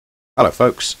Hello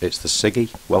folks, it's the Siggy.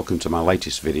 Welcome to my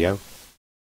latest video.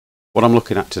 What I'm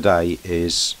looking at today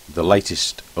is the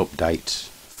latest update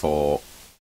for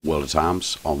World at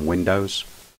Arms on Windows.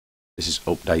 This is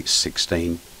update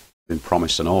 16. Been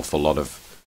promised an awful lot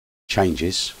of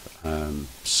changes,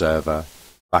 server,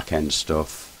 back-end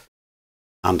stuff,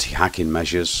 anti-hacking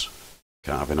measures.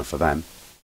 Can't have enough of them.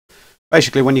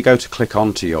 Basically, when you go to click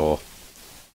onto your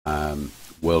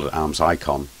World at Arms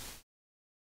icon,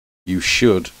 you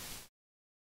should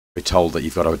be told that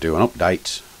you've got to do an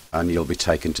update, and you'll be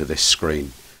taken to this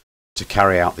screen. To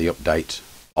carry out the update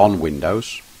on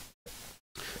Windows,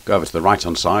 go over to the right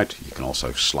hand side. You can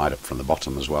also slide up from the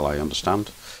bottom as well, I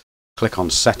understand. Click on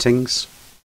Settings,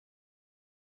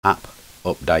 App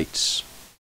Updates,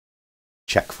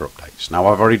 check for updates. Now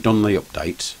I've already done the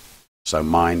update, so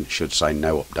mine should say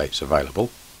no updates available.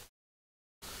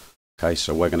 Okay,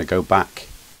 so we're going to go back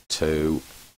to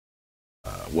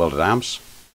World at Arms,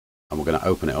 and we're going to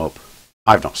open it up.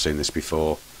 I've not seen this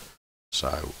before,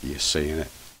 so you're seeing it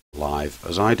live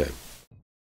as I do.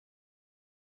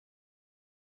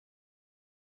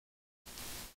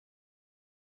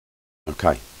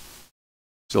 Okay,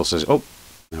 still says, oh,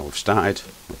 now we've started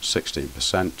at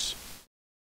 16%. Is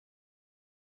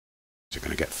it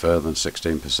going to get further than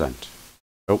 16%?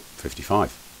 Oh,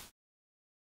 55.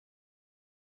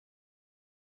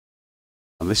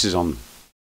 And this is on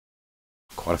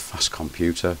quite a fast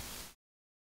computer.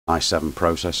 i7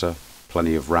 processor,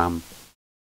 plenty of RAM,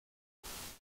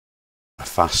 a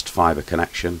fast fibre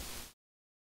connection.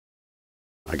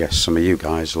 I guess some of you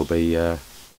guys will be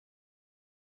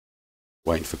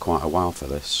waiting for quite a while for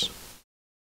this.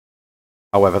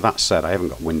 However, that said, I haven't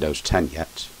got Windows 10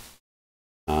 yet,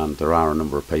 and there are a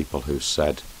number of people who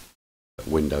said that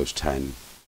Windows 10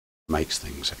 makes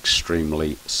things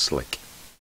extremely slick.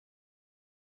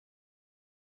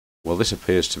 Well, this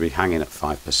appears to be hanging at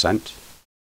 5%.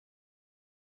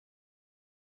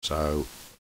 So,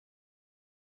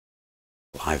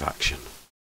 live action,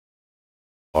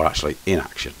 or actually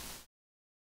inaction.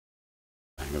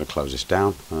 I'm going to close this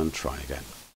down and try again.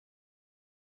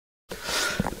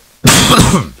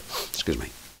 Excuse me.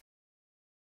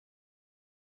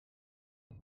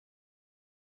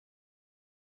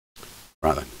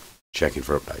 Right then, checking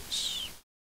for updates.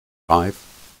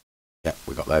 5. Yep,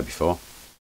 we got there before.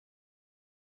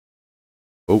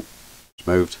 Oh, it's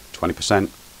moved.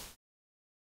 20%.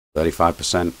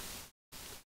 35%.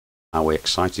 Are we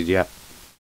excited yet?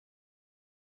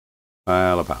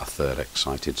 Well, about a third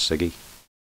excited, Siggy.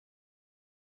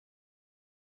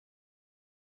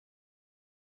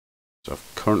 So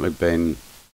I've currently been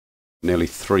nearly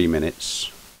 3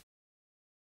 minutes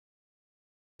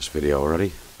this video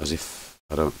already, as if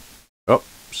I don't... Oh,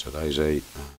 so daisy,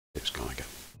 it's gone again.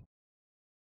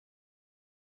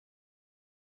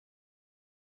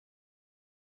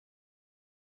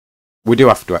 We do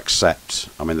have to accept,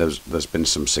 I mean, there's been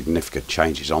some significant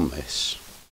changes on this.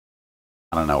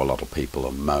 And I know a lot of people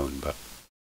will moan, but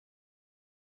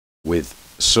with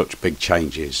such big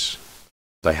changes,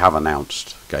 they have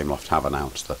announced, Gameloft have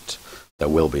announced that there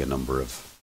will be a number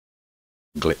of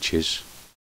glitches.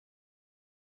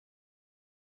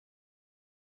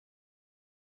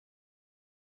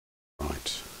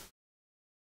 Right.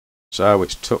 So it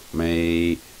took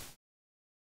me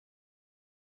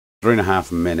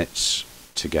 3.5 minutes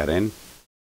to get in.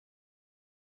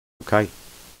 Okay,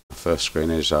 the first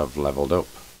screen is I've leveled up.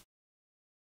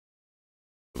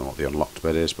 Don't know what the unlocked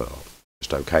bit is, but I'll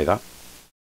just okay that.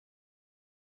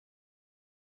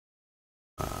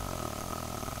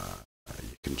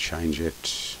 You can change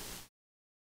it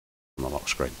on the lock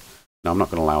screen. Now I'm not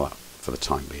going to allow that for the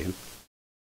time being.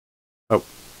 Oh,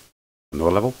 another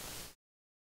level.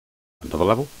 Another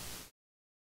level.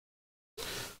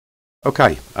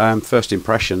 Okay, first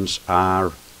impressions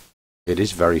are, it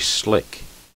is very slick.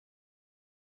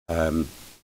 It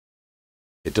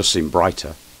does seem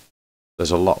brighter. There's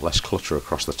a lot less clutter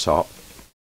across the top.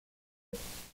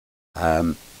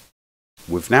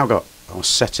 We've now got our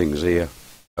settings here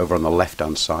over on the left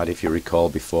hand side. If you recall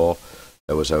before,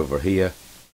 there was over here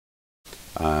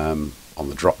on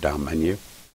the drop down menu.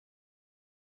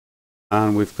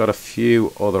 And we've got a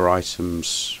few other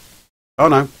items. Oh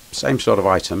no, same sort of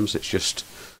items, it's just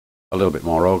a little bit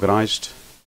more organised.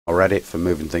 Our edit for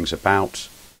moving things about.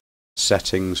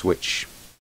 Settings, which,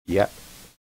 yep,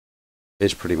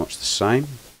 is pretty much the same.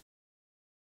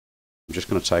 I'm just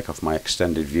going to take off my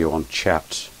extended view on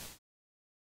chat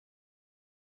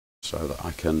so that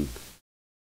I can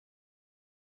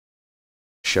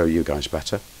show you guys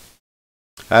better.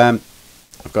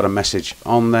 I've got a message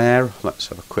on there. Let's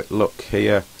have a quick look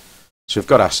here. So we've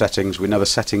got our settings. We know the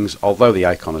settings, although the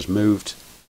icon has moved,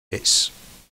 it's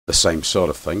the same sort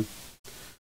of thing.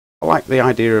 I like the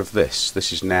idea of this.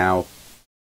 This is now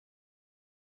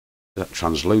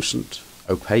translucent,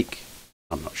 opaque.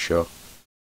 I'm not sure.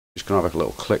 Just going to have a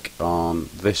little click on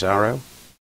this arrow.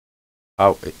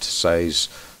 Oh, it says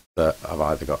that I've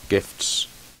either got gifts,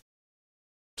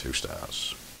 2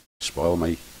 stars, spoil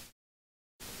me,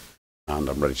 and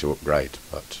I'm ready to upgrade,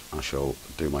 but I shall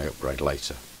do my upgrade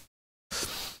later.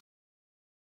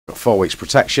 Got 4 weeks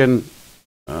protection.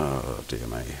 Oh dear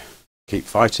me. Keep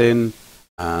fighting,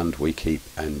 and we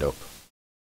end up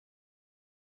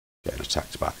getting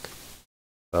attacked back.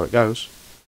 So it goes.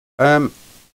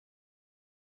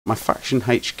 My faction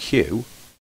HQ,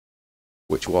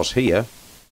 which was here,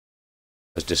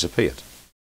 has disappeared.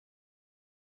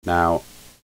 Now,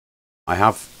 I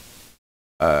have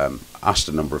asked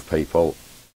a number of people,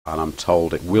 and I'm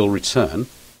told it will return,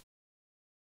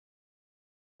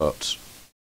 but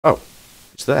oh,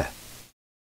 it's there.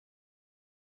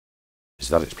 Is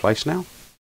that its place now?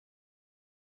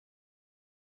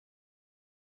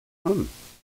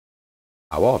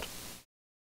 How odd.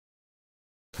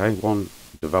 Okay, one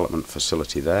development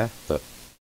facility there that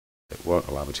it won't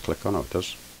allow me to click on. Oh, it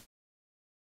does.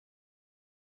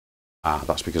 Ah,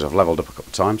 that's because I've leveled up a couple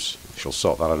of times. I shall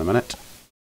sort that in a minute.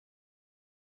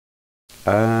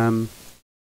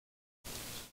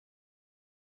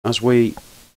 As we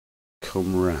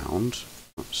come round,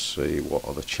 let's see what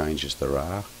other changes there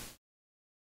are.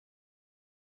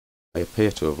 I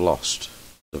appear to have lost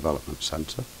development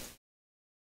centre.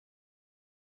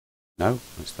 No,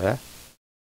 it's there.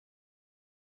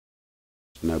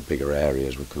 There's no bigger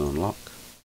areas we can unlock.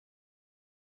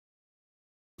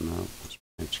 No,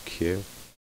 that's HQ.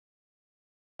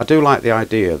 I do like the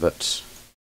idea that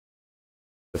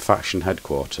the faction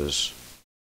headquarters,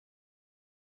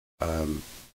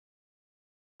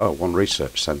 one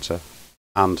research centre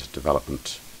and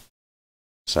development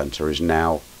centre is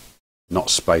now not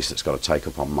space that's got to take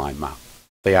up on my map.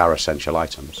 They are essential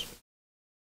items.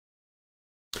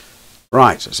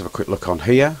 Right, let's have a quick look on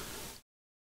here.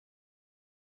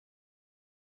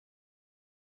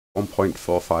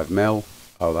 1.45 mil.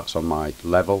 Oh, that's on my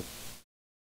level.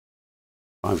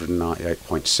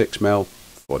 598.6 mil.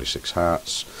 46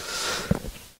 hearts.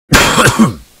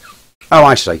 Oh,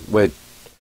 I see. We're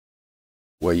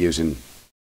using,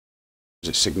 is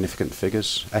it significant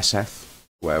figures? SF,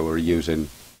 where we're using.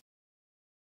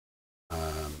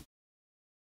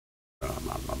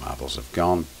 My marbles have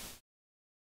gone.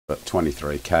 But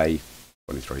 23k,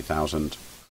 23,000.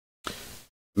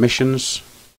 Missions.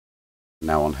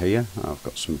 Now on here, I've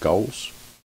got some goals.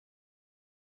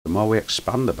 The more we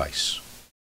expand the base.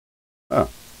 Oh,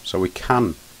 so we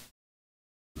can.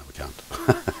 No, we can't.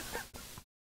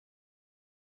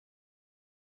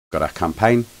 Got our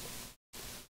campaign,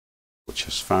 which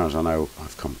as far as I know,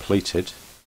 I've completed.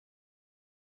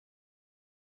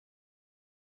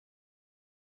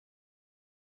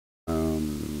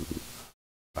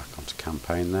 Back onto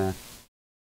campaign there.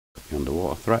 The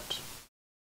underwater threat.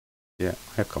 Yeah,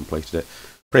 I have completed it.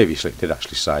 Previously, it did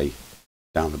actually say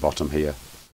down the bottom here,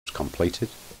 it's completed.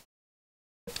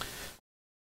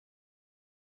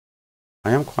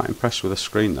 I am quite impressed with the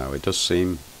screen though. It does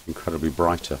seem incredibly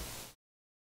brighter.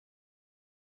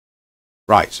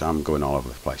 Right, I'm going all over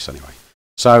the place anyway.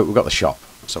 So we've got the shop.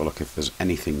 Let's have a look if there's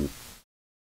anything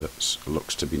that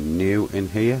looks to be new in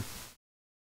here.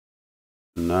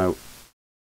 No.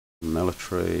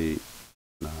 Military.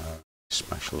 No.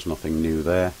 Specials, nothing new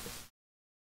there.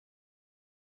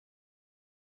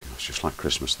 It's just like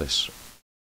Christmas, this.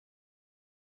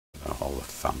 All the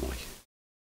family.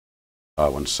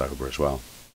 Oh, and sober as well.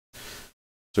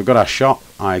 So we've got our shop.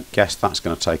 I guess that's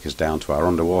going to take us down to our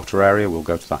underwater area. We'll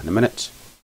go to that in a minute.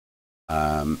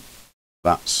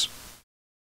 That's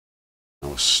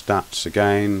our stats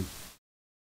again.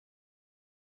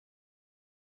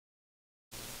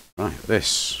 Right,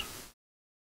 this.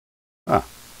 Ah.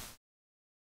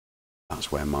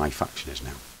 That's where my faction is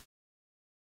now.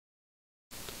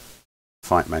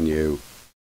 Fight menu.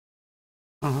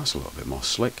 Oh, that's a little bit more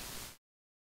slick.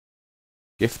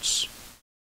 Gifts.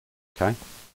 Okay.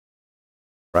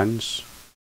 Friends.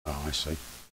 Oh, I see.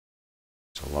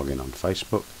 So log in on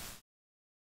Facebook.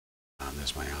 And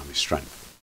there's my army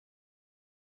strength.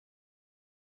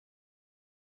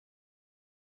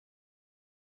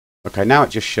 Okay, now it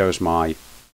just shows my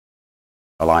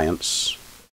alliance.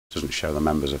 It doesn't show the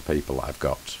members of people that I've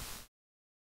got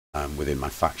within my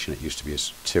faction. It used to be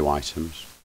as 2 items,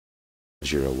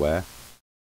 as you're aware.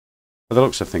 By the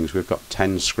looks of things, we've got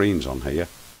 10 screens on here.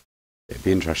 It'd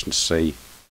be interesting to see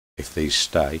if these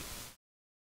stay.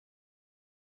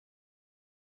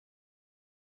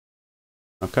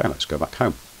 Okay, let's go back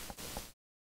home.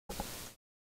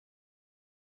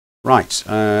 Right,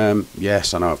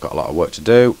 yes, I know I've got a lot of work to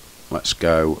do. Let's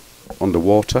go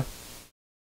underwater.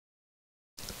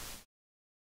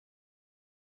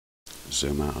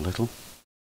 Zoom out a little.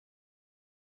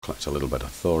 Collect a little bit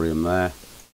of thorium there.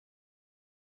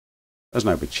 There's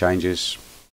no big changes.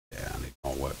 Yeah, I need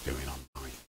more work doing on my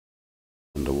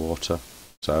underwater.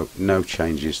 So no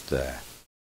changes there.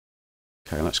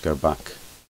 Okay, let's go back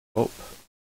up.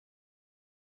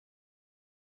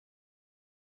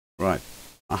 Right,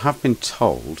 I have been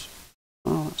told,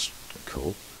 oh that's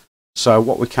cool. So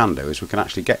what we can do is we can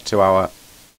actually get to our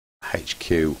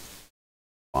HQ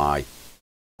by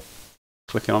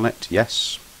clicking on it,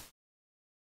 yes.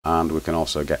 And we can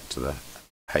also get to the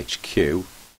HQ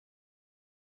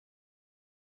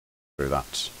through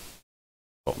that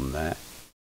button there.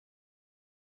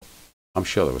 I'm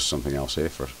sure there was something else here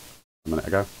for a minute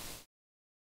ago.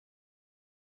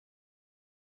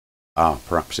 Ah,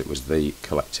 perhaps it was the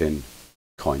collecting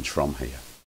coins from here.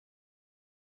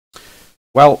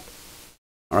 Well,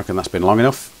 I reckon that's been long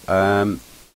enough.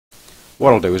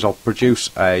 What I'll do is I'll produce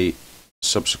a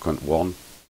subsequent one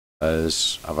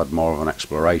as I've had more of an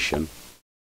exploration,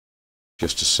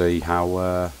 just to see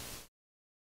how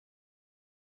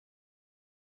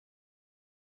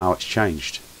it's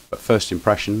changed. But first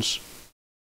impressions,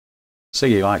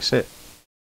 Siggy likes it,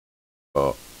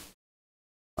 but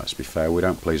let's be fair, we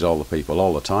don't please all the people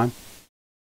all the time,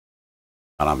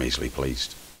 and I'm easily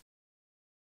pleased.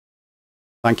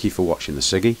 Thank you for watching the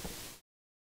Siggy.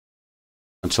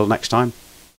 Until next time,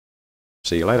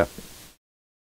 see you later.